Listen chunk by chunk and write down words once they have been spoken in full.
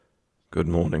Good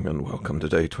morning and welcome to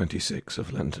day 26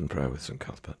 of Lenten Prayer with St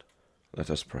Cuthbert. Let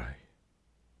us pray.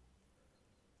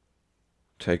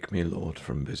 Take me, Lord,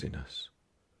 from busyness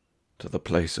to the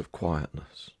place of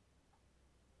quietness,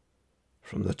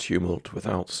 from the tumult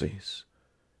without cease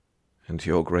into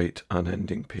your great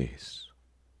unending peace.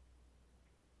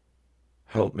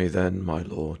 Help me then, my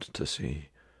Lord, to see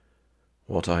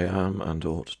what I am and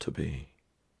ought to be.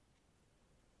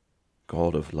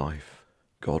 God of life,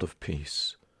 God of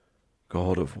peace,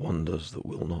 God of wonders that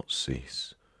will not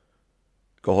cease,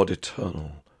 God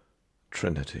eternal,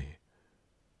 Trinity,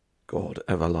 God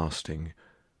everlasting,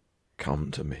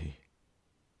 come to me.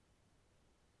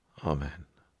 Amen.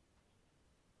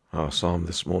 Our psalm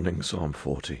this morning, Psalm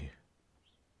 40.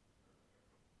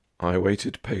 I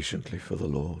waited patiently for the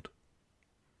Lord.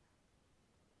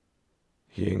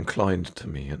 He inclined to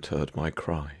me and heard my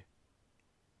cry.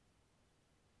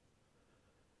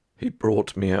 He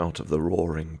brought me out of the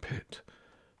roaring pit,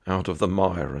 out of the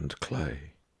mire and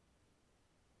clay.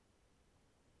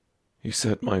 He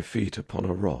set my feet upon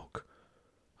a rock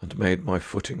and made my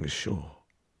footing sure.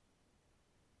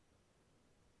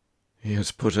 He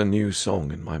has put a new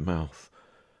song in my mouth,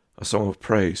 a song of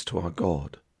praise to our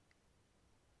God.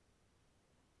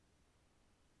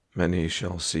 Many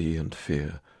shall see and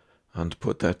fear and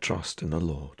put their trust in the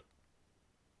Lord.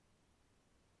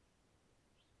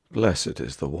 Blessed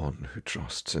is the one who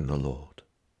trusts in the Lord,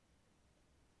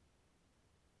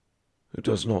 who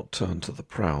does not turn to the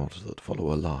proud that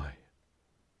follow a lie.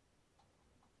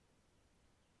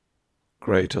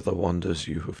 Great are the wonders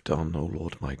you have done, O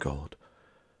Lord my God.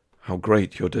 How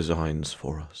great your designs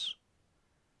for us.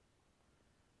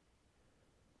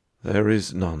 There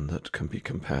is none that can be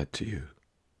compared to you.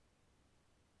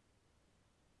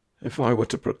 If I were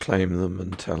to proclaim them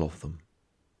and tell of them,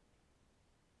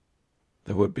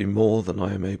 there would be more than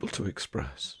I am able to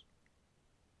express.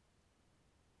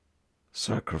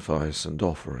 Sacrifice and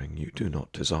offering you do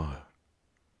not desire,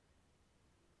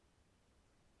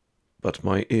 but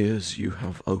my ears you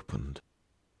have opened.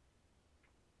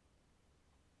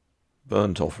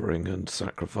 Burnt offering and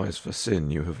sacrifice for sin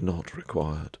you have not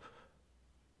required.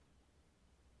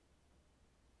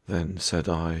 Then said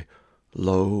I,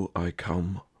 Lo, I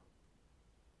come.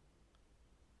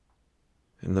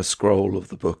 In the scroll of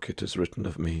the book it is written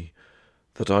of me,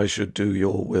 that I should do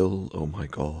your will, O my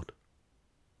God.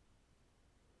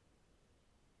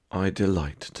 I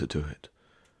delight to do it.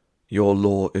 Your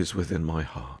law is within my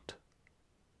heart.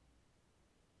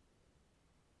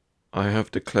 I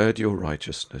have declared your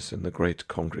righteousness in the great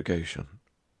congregation.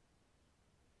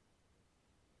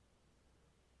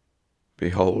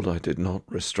 Behold, I did not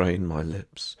restrain my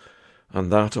lips,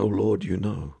 and that, O Lord, you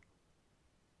know.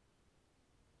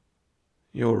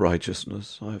 Your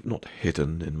righteousness I have not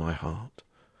hidden in my heart.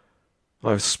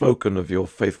 I have spoken of your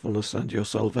faithfulness and your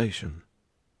salvation.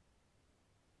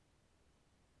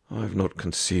 I have not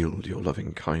concealed your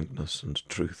loving kindness and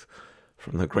truth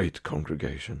from the great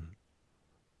congregation.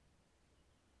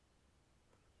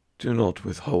 Do not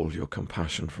withhold your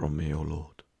compassion from me, O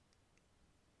Lord.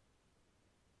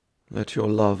 Let your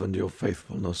love and your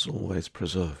faithfulness always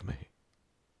preserve me.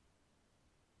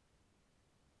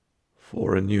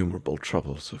 For innumerable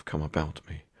troubles have come about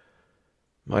me.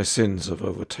 My sins have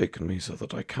overtaken me so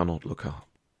that I cannot look up.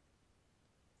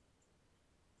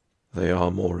 They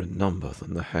are more in number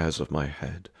than the hairs of my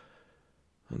head,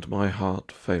 and my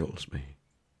heart fails me.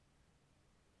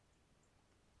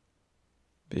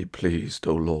 Be pleased,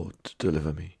 O Lord, to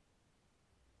deliver me.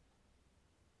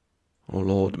 O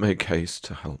Lord, make haste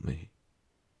to help me.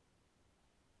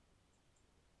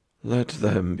 Let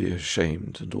them be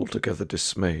ashamed and altogether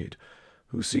dismayed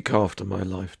who seek after my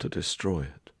life to destroy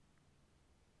it.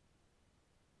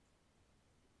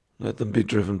 Let them be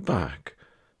driven back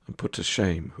and put to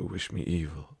shame who wish me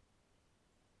evil.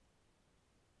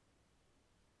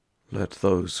 Let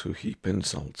those who heap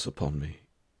insults upon me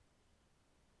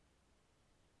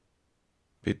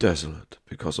be desolate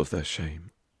because of their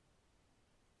shame.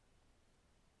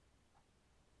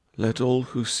 Let all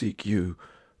who seek you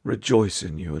rejoice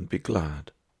in you and be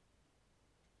glad.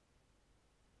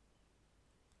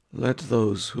 Let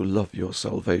those who love your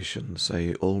salvation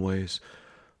say always,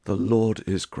 The Lord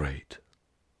is great.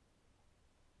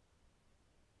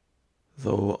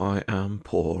 Though I am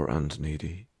poor and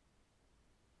needy,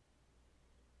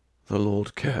 the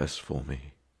Lord cares for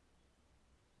me.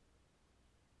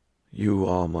 You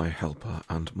are my helper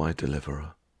and my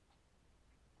deliverer.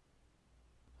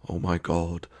 O my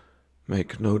God,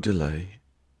 make no delay.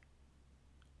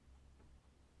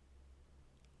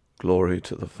 Glory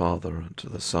to the Father, and to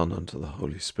the Son, and to the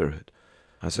Holy Spirit,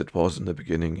 as it was in the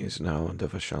beginning, is now, and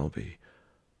ever shall be.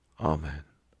 Amen.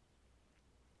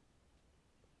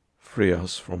 Free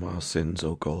us from our sins,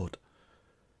 O God,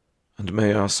 and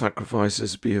may our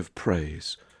sacrifices be of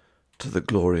praise to the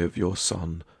glory of your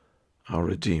Son, our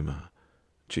Redeemer,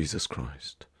 Jesus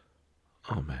Christ.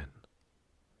 Amen.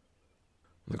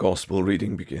 The Gospel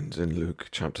reading begins in Luke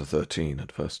chapter 13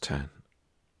 at verse 10.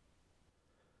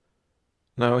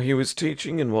 Now he was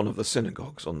teaching in one of the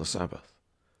synagogues on the Sabbath,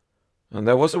 and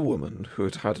there was a woman who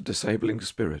had had a disabling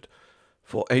spirit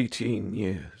for 18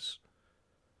 years.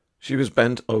 She was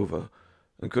bent over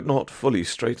and could not fully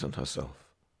straighten herself.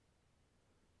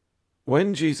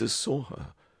 When Jesus saw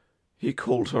her, he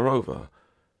called her over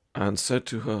and said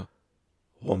to her,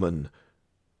 "Woman,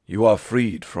 you are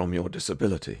freed from your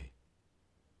disability."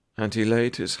 And he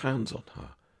laid his hands on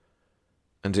her,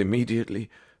 and immediately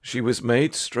she was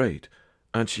made straight,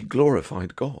 and she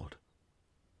glorified God.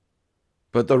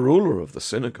 But the ruler of the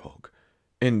synagogue,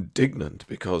 indignant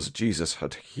because Jesus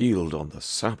had healed on the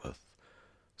Sabbath,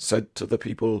 said to the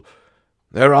people,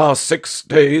 "There are 6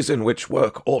 days in which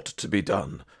work ought to be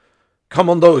done. Come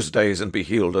on those days and be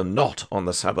healed, and not on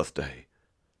the Sabbath day."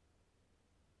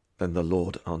 Then the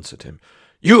Lord answered him,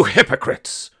 "You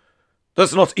hypocrites!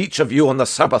 Does not each of you on the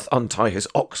Sabbath untie his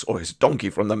ox or his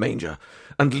donkey from the manger,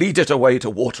 and lead it away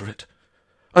to water it?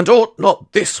 And ought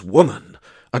not this woman,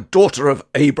 a daughter of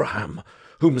Abraham,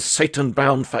 whom Satan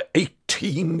bound for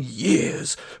 18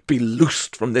 years, be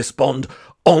loosed from this bond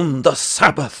on the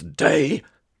Sabbath day?"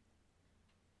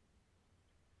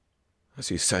 As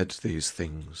he said these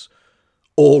things,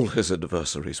 all his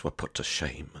adversaries were put to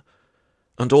shame,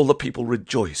 and all the people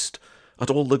rejoiced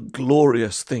at all the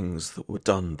glorious things that were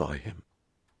done by him.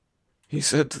 He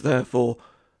said, therefore,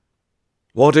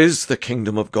 "What is the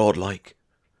kingdom of God like?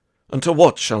 And to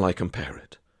what shall I compare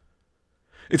it?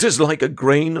 It is like a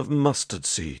grain of mustard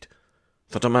seed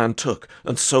that a man took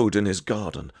and sowed in his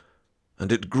garden,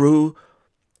 and it grew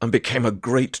and became a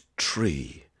great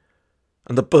tree,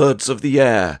 and the birds of the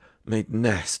air made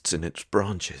nests in its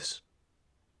branches."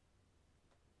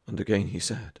 And again he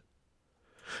said,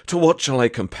 "To what shall I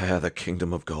compare the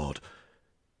kingdom of God?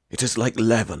 It is like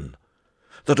leaven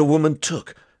that a woman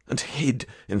took and hid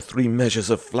in 3 measures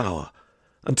of flour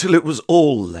until it was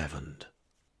all leavened."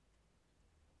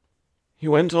 He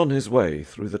went on his way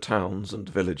through the towns and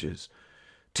villages,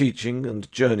 teaching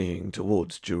and journeying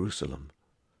towards Jerusalem.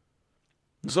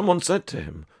 And someone said to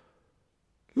him,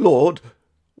 "Lord,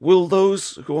 will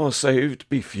those who are saved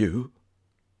be few?"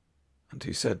 And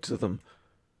he said to them,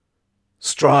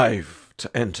 "Strive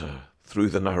to enter through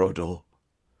the narrow door.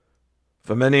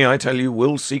 For many, I tell you,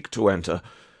 will seek to enter,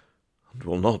 and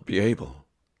will not be able.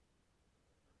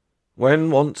 When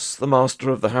once the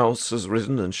master of the house has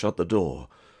risen and shut the door,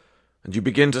 and you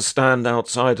begin to stand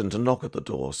outside and to knock at the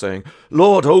door, saying,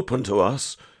 'Lord, open to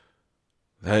us,'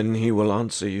 then he will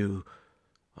answer you,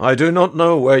 'I do not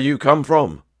know where you come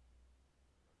from.'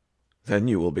 Then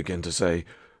you will begin to say,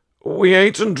 'We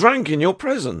ate and drank in your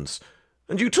presence,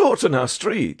 and you taught in our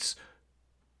streets.'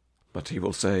 But he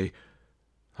will say,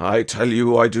 'I tell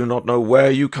you, I do not know where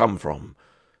you come from.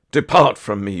 Depart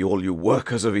from me, all you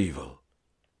workers of evil.'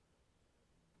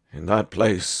 In that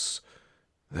place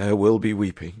there will be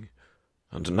weeping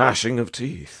and gnashing of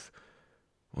teeth,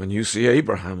 when you see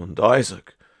Abraham and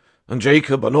Isaac and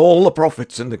Jacob and all the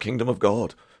prophets in the kingdom of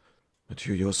God, but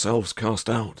you yourselves cast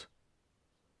out.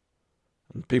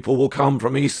 And people will come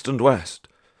from east and west,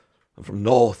 and from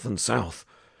north and south,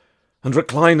 and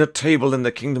recline at table in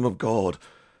the kingdom of God.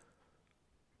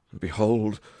 And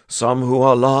behold, some who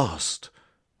are last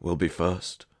will be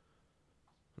first,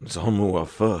 and some who are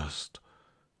first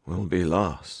will be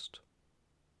last."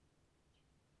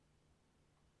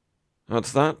 At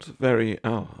that very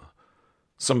hour,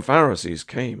 some Pharisees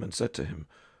came and said to him,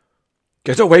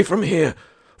 "Get away from here,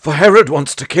 for Herod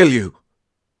wants to kill you."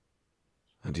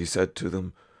 And he said to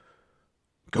them,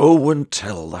 "Go and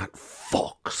tell that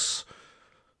fox,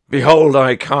 behold,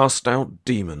 I cast out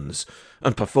demons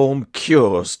and perform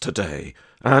cures today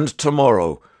and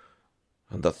tomorrow,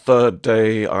 and the 3rd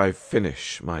day I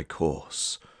finish my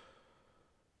course.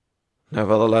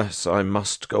 Nevertheless, I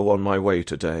must go on my way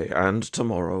today and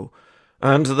tomorrow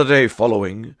and the day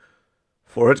following,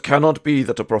 for it cannot be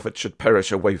that a prophet should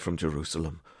perish away from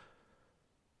Jerusalem.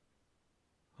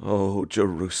 O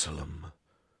Jerusalem,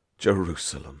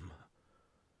 Jerusalem,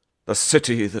 the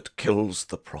city that kills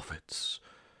the prophets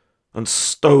and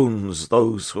stones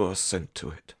those who are sent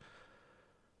to it.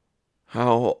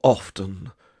 How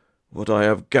often would I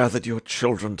have gathered your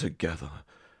children together,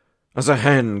 as a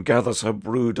hen gathers her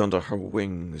brood under her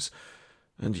wings,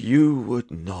 and you would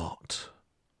not.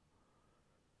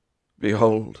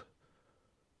 Behold,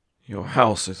 your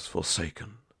house is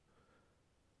forsaken.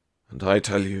 And I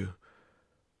tell you,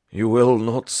 You will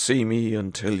not see me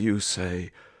until you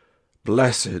say,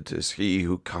 Blessed is he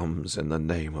who comes in the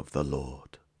name of the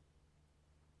Lord.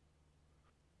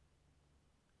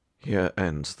 Here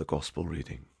ends the Gospel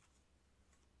reading.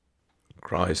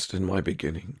 Christ in my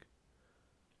beginning,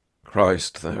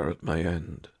 Christ there at my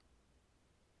end.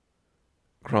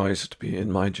 Christ be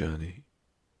in my journey,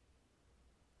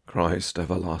 Christ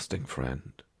everlasting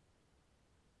friend.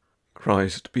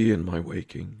 Christ be in my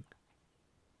waking,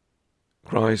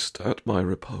 Christ at my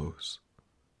repose.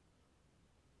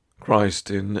 Christ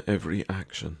in every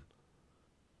action,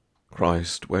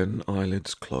 Christ when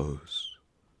eyelids close.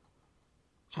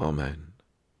 Amen.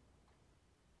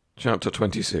 Chapter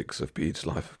 26 of Bede's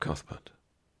Life of Cuthbert.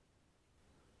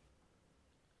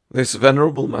 This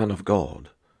venerable man of God,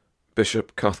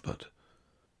 Bishop Cuthbert,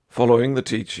 following the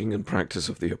teaching and practice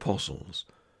of the apostles,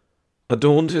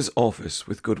 adorned his office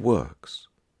with good works.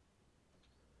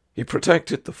 He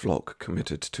protected the flock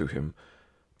committed to him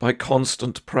by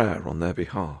constant prayer on their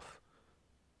behalf,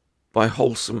 by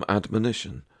wholesome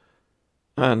admonition,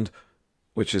 and,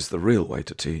 which is the real way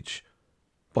to teach,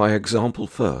 by example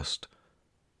first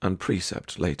and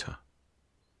precept later.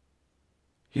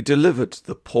 He delivered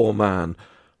the poor man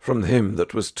from him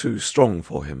that was too strong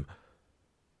for him,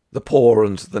 the poor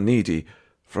and the needy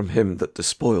from him that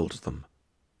despoiled them.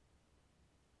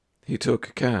 He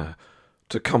took care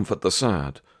to comfort the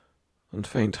sad and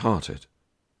faint-hearted,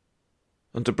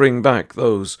 and to bring back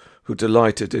those who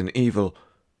delighted in evil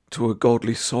to a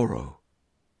godly sorrow.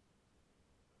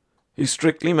 He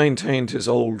strictly maintained his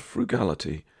old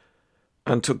frugality,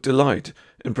 and took delight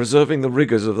in preserving the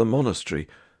rigours of the monastery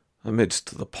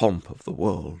amidst the pomp of the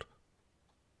world.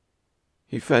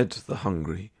 He fed the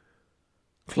hungry,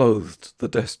 clothed the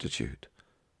destitute,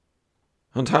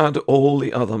 and had all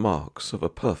the other marks of a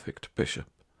perfect bishop.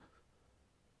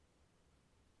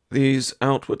 These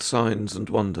outward signs and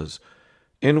wonders,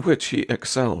 in which he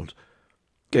excelled,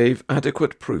 gave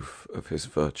adequate proof of his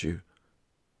virtue.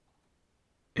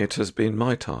 It has been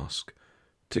my task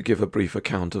to give a brief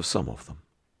account of some of them.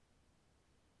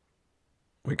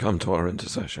 We come to our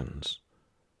intercessions.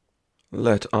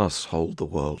 Let us hold the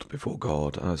world before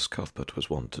God as Cuthbert was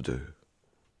wont to do.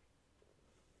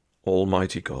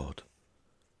 Almighty God,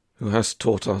 who hast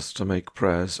taught us to make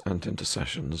prayers and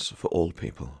intercessions for all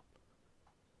people,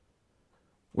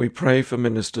 we pray for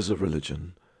ministers of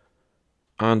religion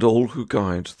and all who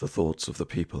guide the thoughts of the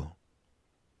people,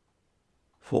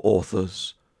 for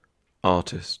authors,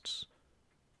 artists,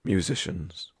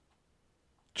 musicians,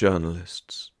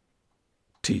 journalists,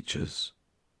 teachers,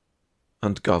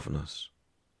 and governors,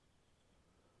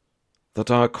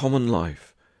 that our common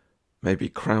life may be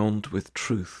crowned with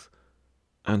truth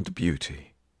and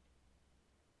beauty.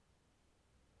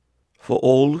 For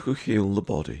all who heal the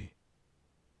body,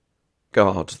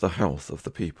 guard the health of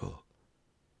the people,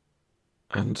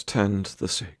 and tend the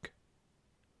sick,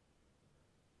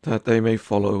 that they may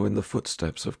follow in the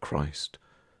footsteps of Christ,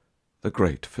 the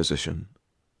great physician.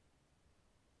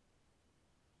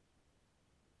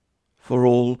 For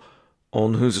all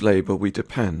on whose labour we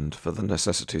depend for the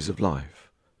necessities of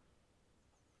life,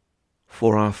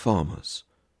 for our farmers,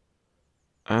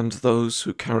 and those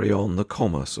who carry on the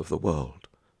commerce of the world,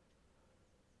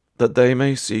 that they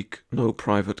may seek no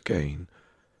private gain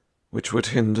which would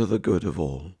hinder the good of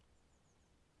all.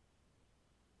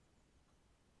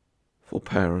 For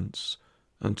parents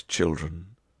and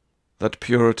children, that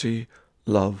purity,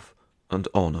 love, and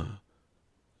honour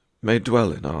may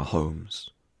dwell in our homes,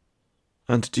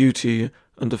 and duty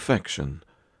and affection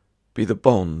be the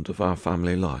bond of our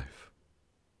family life.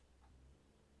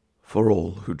 For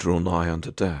all who draw nigh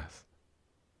unto death,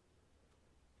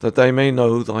 that they may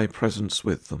know thy presence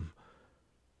with them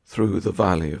through the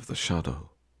valley of the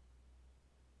shadow,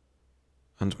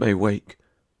 and may wake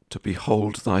to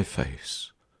behold thy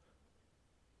face,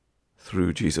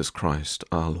 through Jesus Christ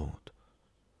our Lord.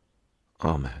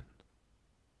 Amen.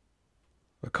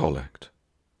 The Collect.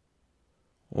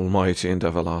 Almighty and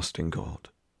everlasting God,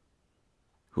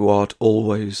 who art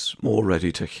always more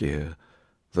ready to hear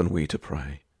than we to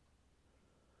pray,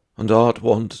 and art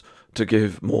wont to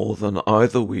give more than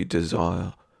either we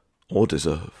desire or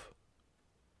deserve,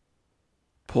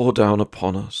 pour down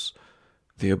upon us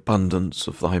the abundance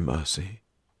of thy mercy,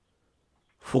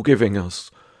 forgiving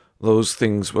us those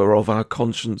things whereof our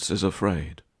conscience is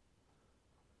afraid,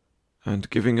 and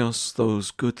giving us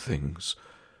those good things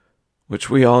which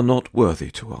we are not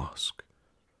worthy to ask,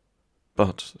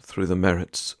 but through the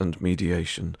merits and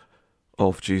mediation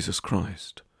of Jesus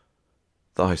Christ,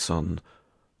 thy Son,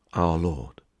 our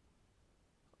Lord.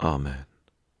 Amen.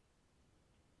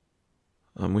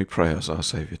 And we pray as our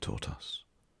Saviour taught us.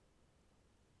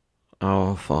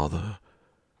 Our Father,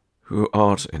 who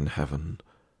art in heaven,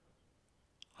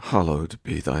 hallowed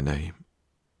be thy name.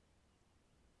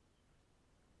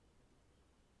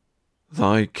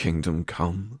 Thy kingdom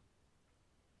come.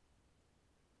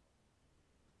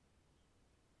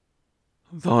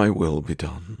 Thy will be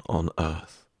done on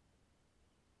earth,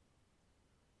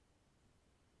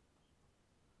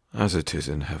 as it is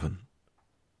in heaven.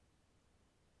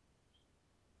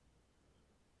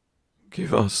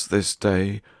 Give us this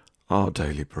day our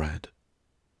daily bread,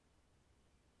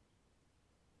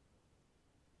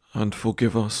 and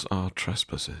forgive us our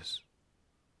trespasses,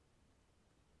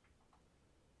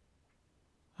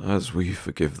 as we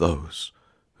forgive those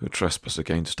who trespass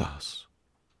against us.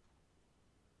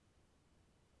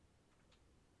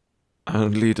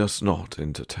 And lead us not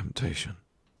into temptation,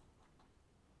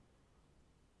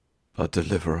 but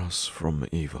deliver us from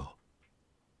evil.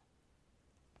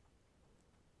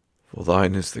 For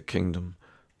thine is the kingdom,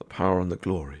 the power and the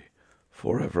glory,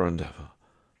 forever and ever.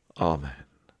 Amen.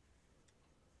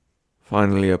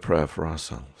 Finally, a prayer for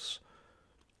ourselves.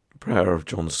 A prayer of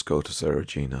John Scotus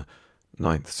Erigena,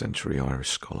 9th century Irish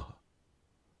scholar.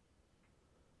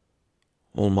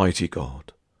 Almighty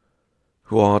God,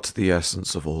 who art the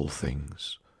essence of all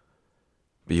things,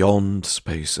 beyond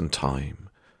space and time,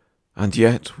 and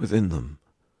yet within them,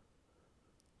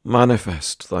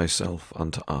 manifest thyself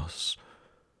unto us,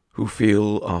 who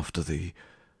feel after thee,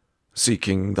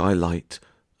 seeking thy light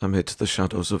amid the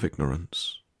shadows of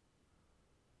ignorance.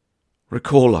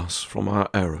 Recall us from our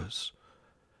errors,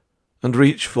 and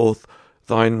reach forth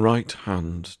thine right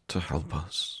hand to help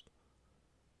us,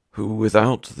 who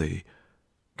without thee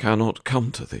cannot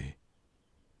come to thee,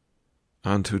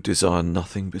 and who desire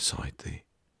nothing beside thee,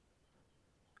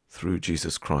 through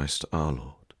Jesus Christ our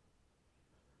Lord.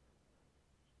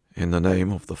 In the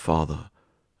name of the Father,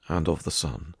 and of the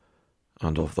Son,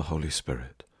 and of the Holy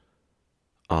Spirit.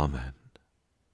 Amen.